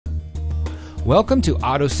Welcome to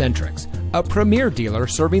AutoCentrix, a premier dealer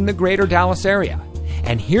serving the greater Dallas area.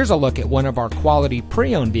 And here's a look at one of our quality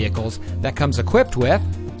pre-owned vehicles that comes equipped with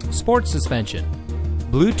sports suspension,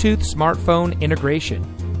 Bluetooth smartphone integration,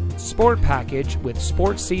 sport package with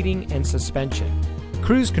sport seating and suspension,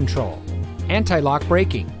 cruise control, anti-lock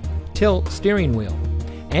braking, tilt steering wheel,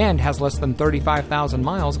 and has less than 35,000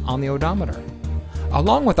 miles on the odometer.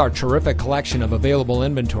 Along with our terrific collection of available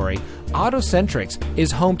inventory, AutoCentrix is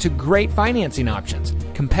home to great financing options,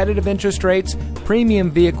 competitive interest rates, premium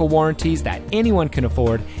vehicle warranties that anyone can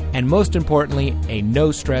afford, and most importantly, a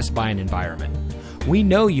no-stress buying environment. We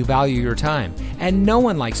know you value your time, and no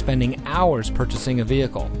one likes spending hours purchasing a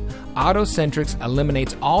vehicle. AutoCentrix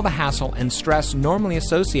eliminates all the hassle and stress normally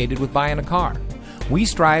associated with buying a car. We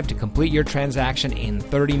strive to complete your transaction in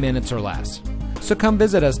 30 minutes or less. So come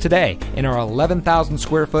visit us today in our 11,000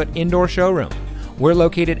 square foot indoor showroom. We're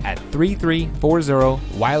located at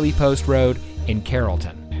 3340 Wiley Post Road in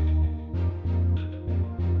Carrollton.